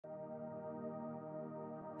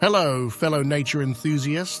Hello, fellow nature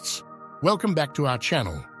enthusiasts. Welcome back to our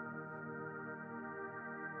channel.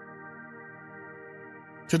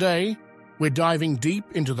 Today, we're diving deep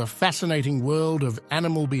into the fascinating world of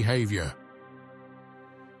animal behavior.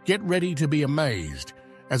 Get ready to be amazed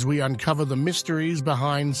as we uncover the mysteries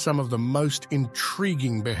behind some of the most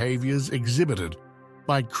intriguing behaviors exhibited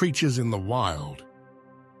by creatures in the wild.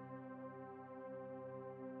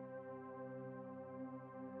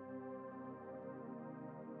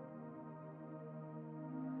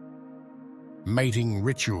 Mating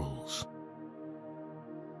rituals.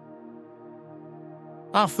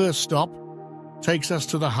 Our first stop takes us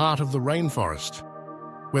to the heart of the rainforest,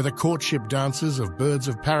 where the courtship dances of birds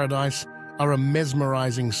of paradise are a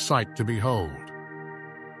mesmerizing sight to behold.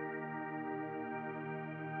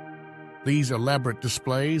 These elaborate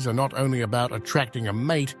displays are not only about attracting a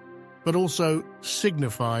mate, but also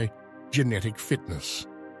signify genetic fitness.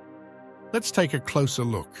 Let's take a closer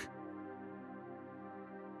look.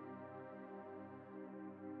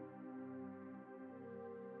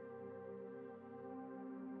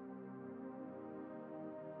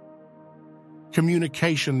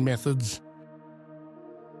 Communication methods.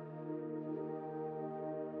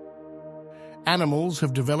 Animals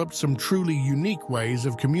have developed some truly unique ways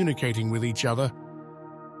of communicating with each other.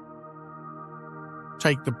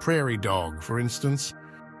 Take the prairie dog, for instance.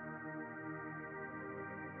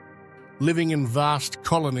 Living in vast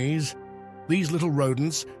colonies, these little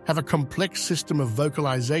rodents have a complex system of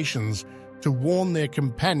vocalizations to warn their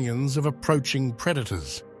companions of approaching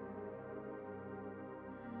predators.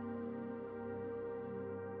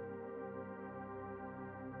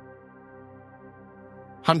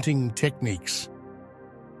 Hunting techniques.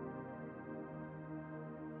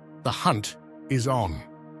 The hunt is on.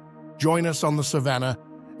 Join us on the savannah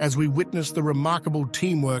as we witness the remarkable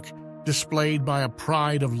teamwork displayed by a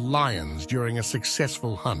pride of lions during a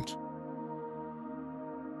successful hunt.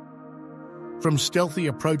 From stealthy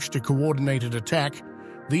approach to coordinated attack,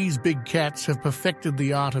 these big cats have perfected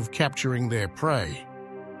the art of capturing their prey.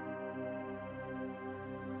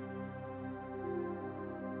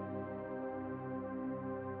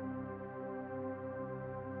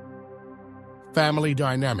 Family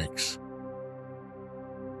dynamics.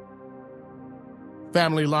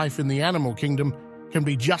 Family life in the animal kingdom can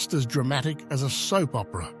be just as dramatic as a soap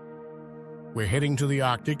opera. We're heading to the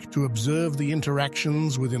Arctic to observe the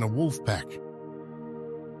interactions within a wolf pack.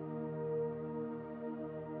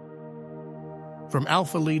 From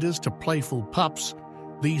alpha leaders to playful pups,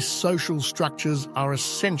 these social structures are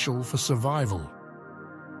essential for survival.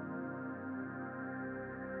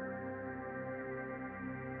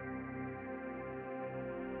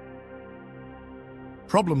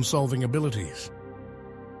 Problem-solving abilities.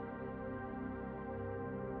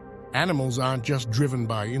 Animals aren't just driven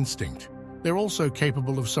by instinct. They're also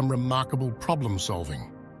capable of some remarkable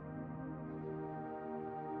problem-solving.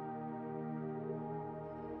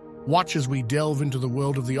 Watch as we delve into the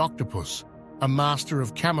world of the octopus, a master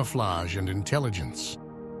of camouflage and intelligence.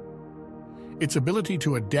 Its ability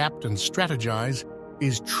to adapt and strategize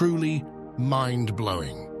is truly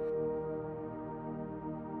mind-blowing.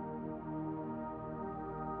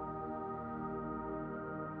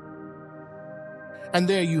 And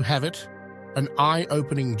there you have it, an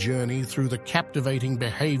eye-opening journey through the captivating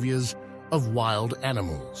behaviors of wild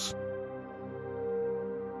animals.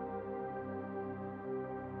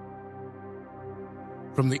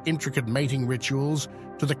 From the intricate mating rituals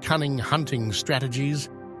to the cunning hunting strategies,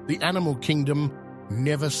 the animal kingdom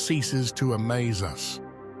never ceases to amaze us.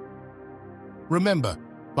 Remember,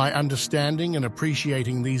 by understanding and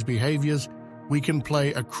appreciating these behaviors, we can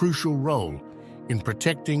play a crucial role in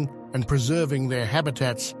protecting and preserving their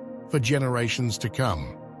habitats for generations to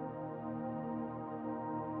come.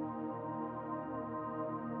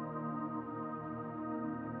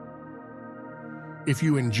 If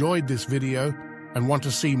you enjoyed this video and want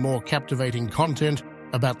to see more captivating content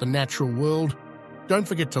about the natural world, don't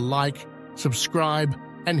forget to like, subscribe,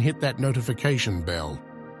 and hit that notification bell.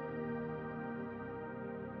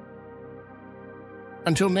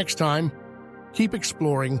 Until next time, keep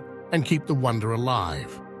exploring and keep the wonder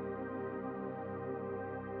alive.